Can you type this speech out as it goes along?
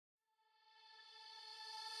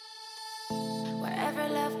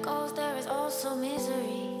love goes, there is also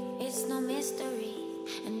misery. It's no mystery.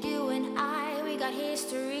 And you and I, we got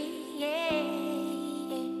history, yeah.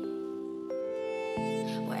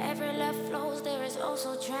 Wherever love flows, there is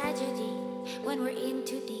also tragedy when we're in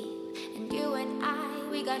too deep. And you and I,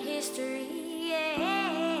 we got history, yeah.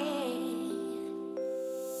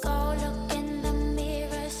 Go look in the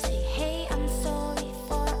mirror, say, hey, I'm sorry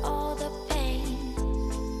for all the pain.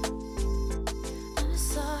 I'm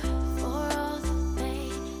sorry for all the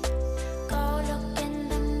pain. Go look in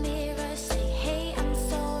the mirror, say, hey, I'm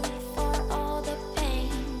sorry for all the pain.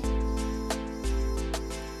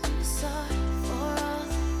 I'm sorry for all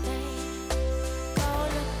the pain. Go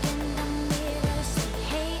look in the mirror, say,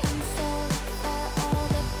 hey, I'm sorry for all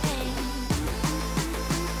the pain.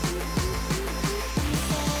 I'm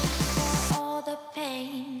sorry for all the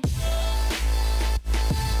pain.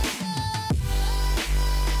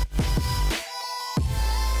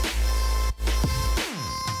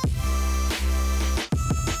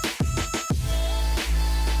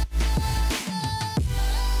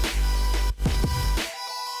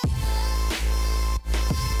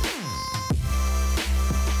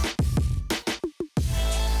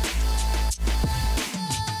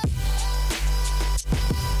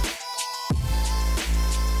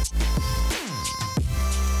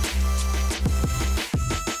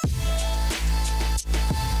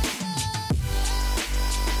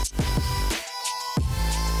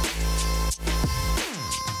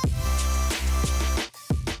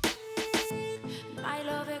 My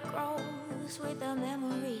love, it grows with the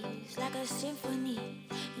memories like a symphony.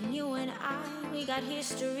 And you and I, we got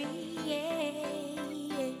history,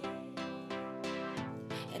 yeah.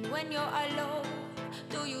 And when you're alone,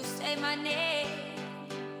 do you say my name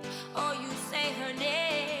or you say her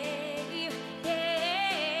name?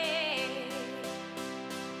 Yeah.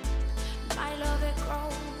 My love, it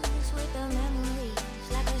grows with the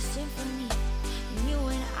memories like a symphony. And you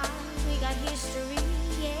and I, we got history,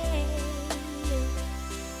 yeah.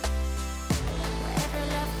 Wherever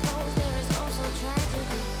love goes, there is also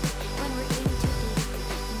tragedy when we're in too deep.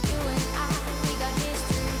 And you and I, we got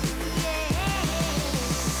history, yeah.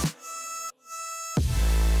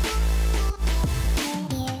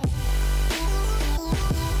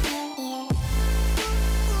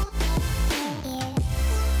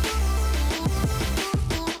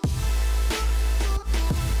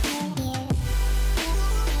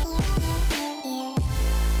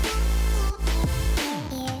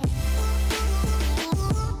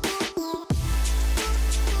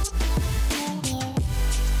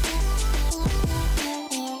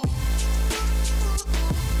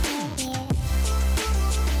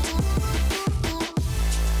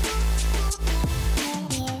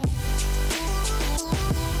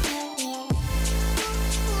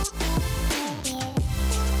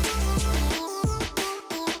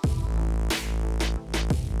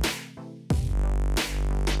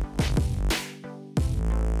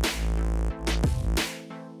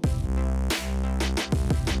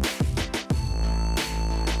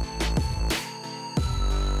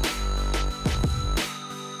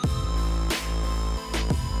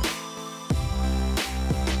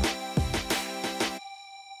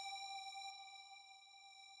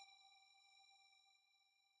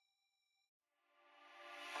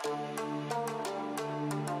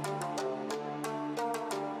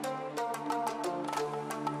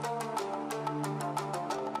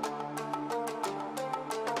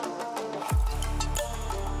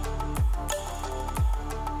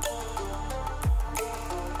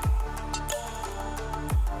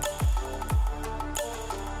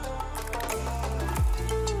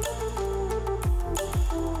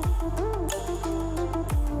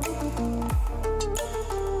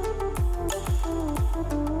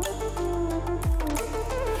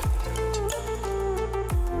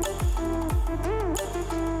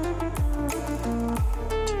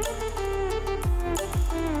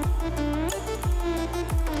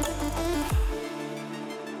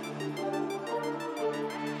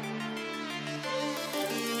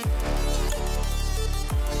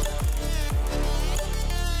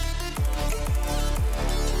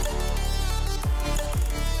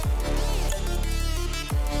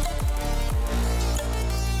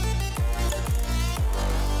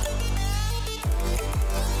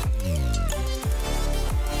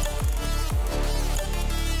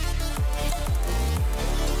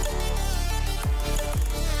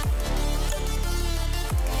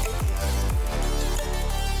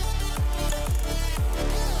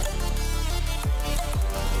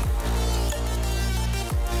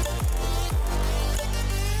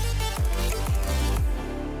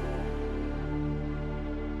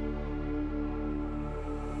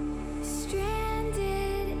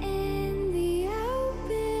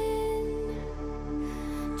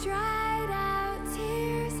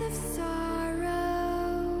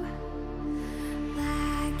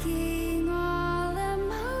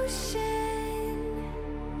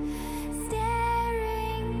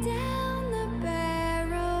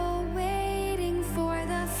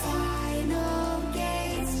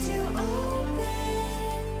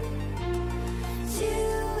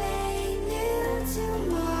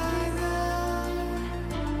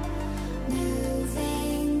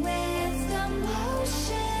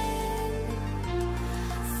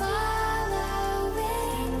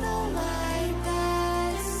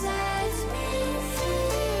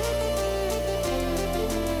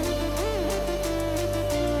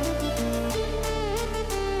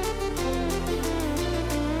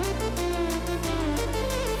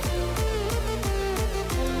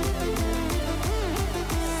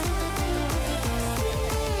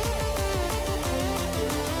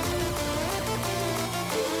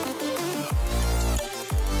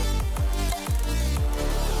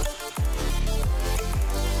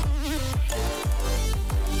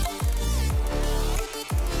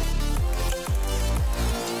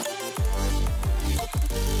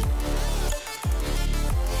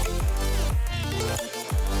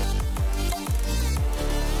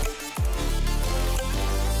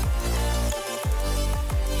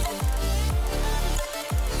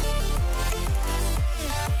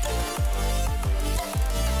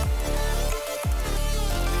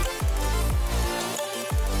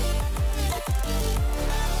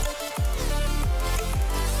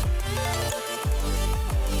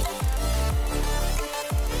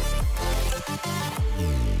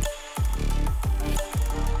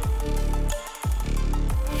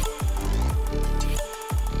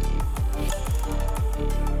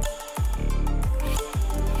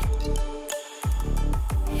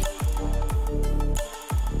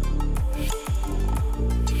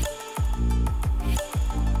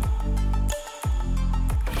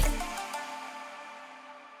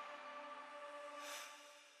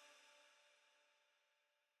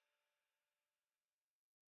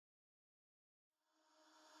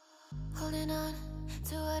 Holding on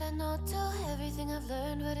to what I know, to everything I've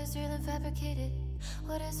learned, what is real and fabricated.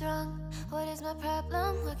 What is wrong? What is my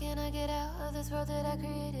problem? What can I get out of this world that I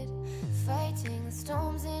created? Fighting the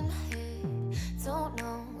storms in my head, don't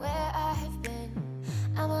know where I have been.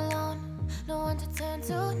 I'm alone, no one to turn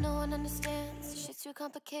to, no one understands, shit's too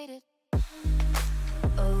complicated.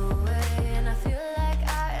 Away, and I feel like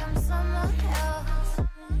I am someone else.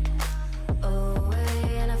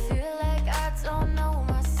 Away, and I feel like I don't know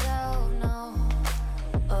myself, no.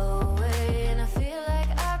 Away, and I feel like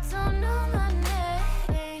I don't know my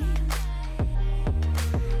name.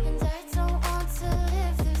 And I don't want to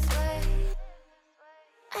live this way.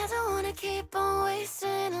 I don't wanna keep on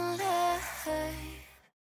wasting a life.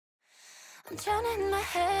 I'm drowning in my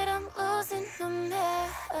head, I'm losing my mind.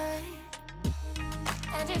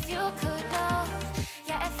 And if you could know,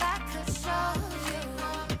 yeah, if I could show you,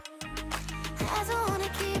 I don't wanna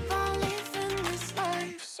keep on living this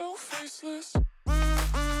life so faceless.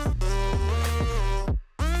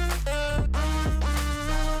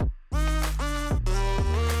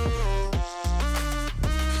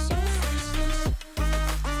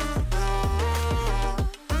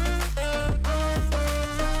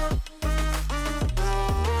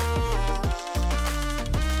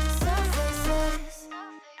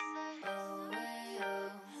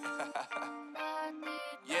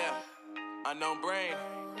 Unknown Brain,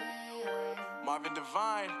 Marvin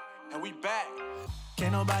Divine, and we back.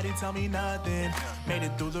 Can't nobody tell me nothing. Made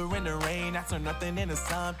it through the rain and rain, I turned nothing into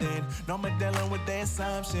something. No more dealing with their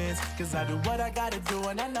assumptions, cause I do what I gotta do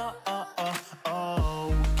and I know,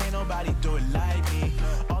 can't nobody do it like me.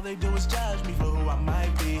 All they do is judge me for who I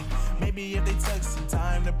might be. Maybe if they took some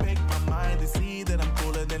time to pick my mind, they see that I'm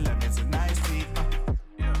cooler than lemons and iced tea.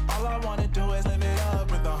 All I wanna do is live it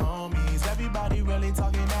up with the homies. Everybody really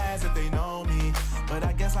talking as if they know me, but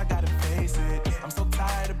I guess I gotta face it. I'm so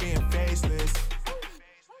tired of being faceless.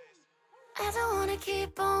 I don't wanna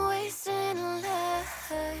keep on wasting a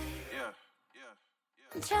life.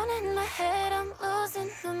 I'm drowning in my head, I'm losing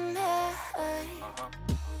my mind.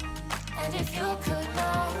 And if you could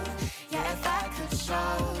know, yeah, if I could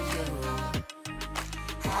show you,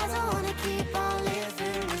 I don't wanna keep on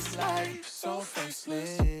living this life so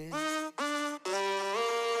faceless.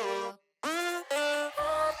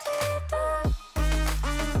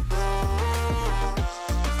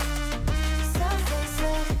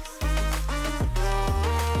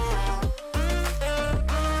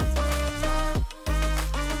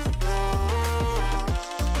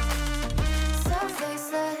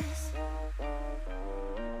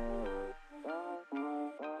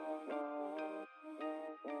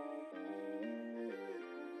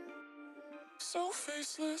 So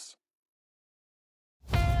faceless.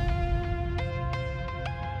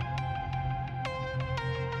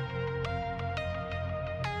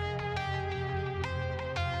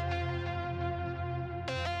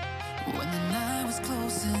 When the night was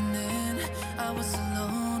closing in, I was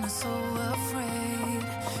alone and so afraid.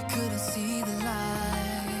 Couldn't see the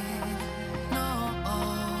light, no.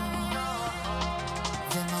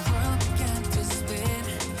 Then my world began to spin.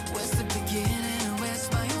 Where's the beginning and where's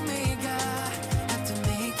my omega? Had to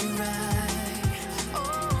make it right. Oh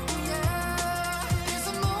yeah, there's a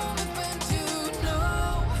moment when you know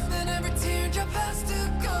that every teardrop has to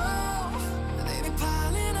go. They be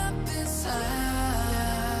piling up inside.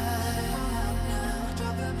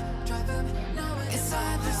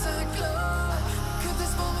 Inside there's a glow. Could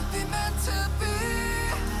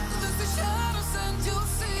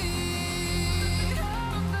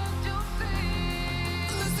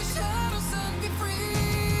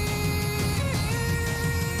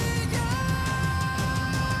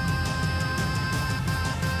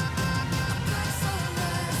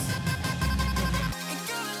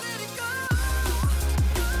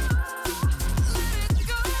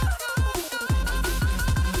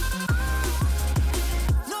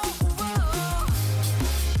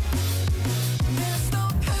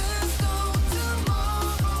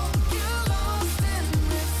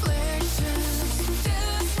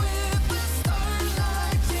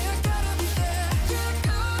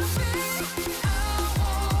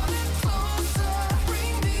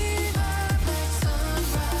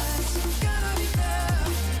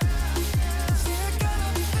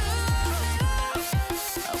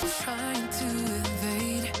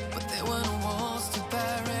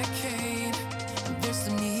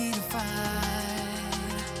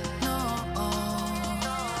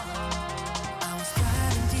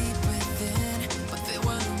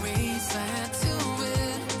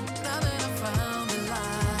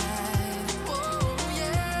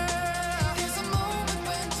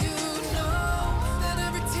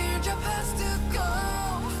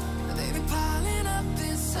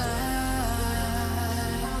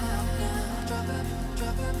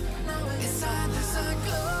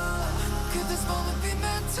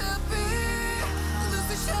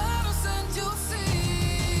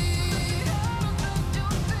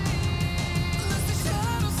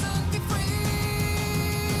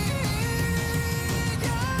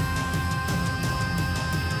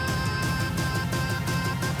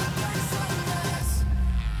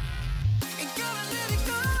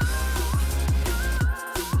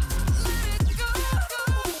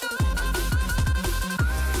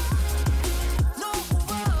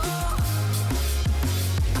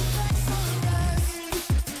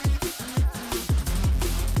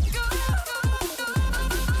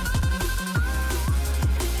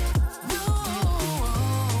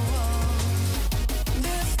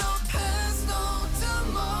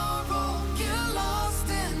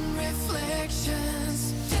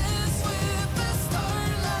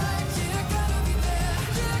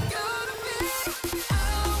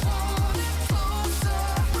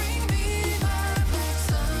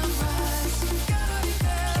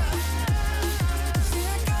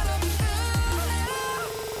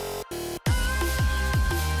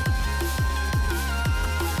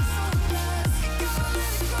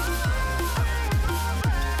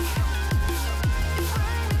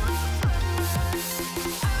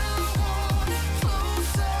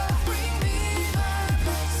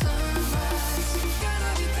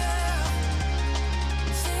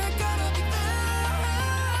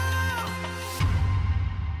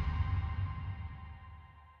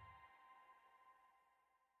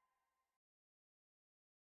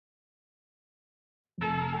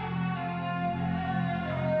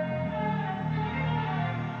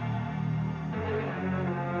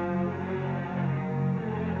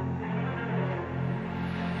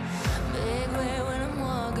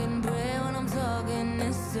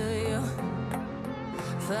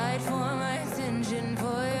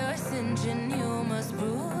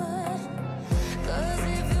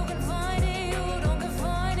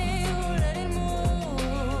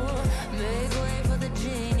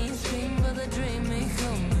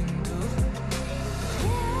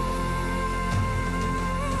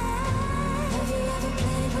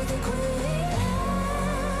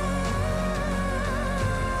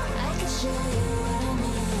show you what I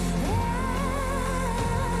mean.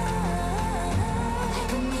 I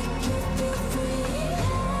can make you feel free.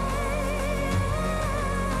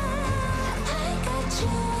 I got you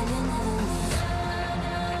and you never leave.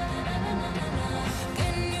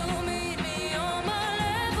 Can you meet me on my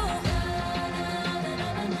level?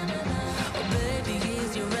 Oh baby,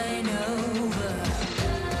 is your rain over?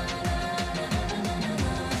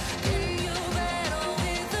 Can you battle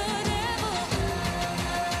with the devil?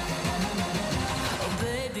 Oh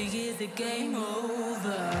baby, is the game over?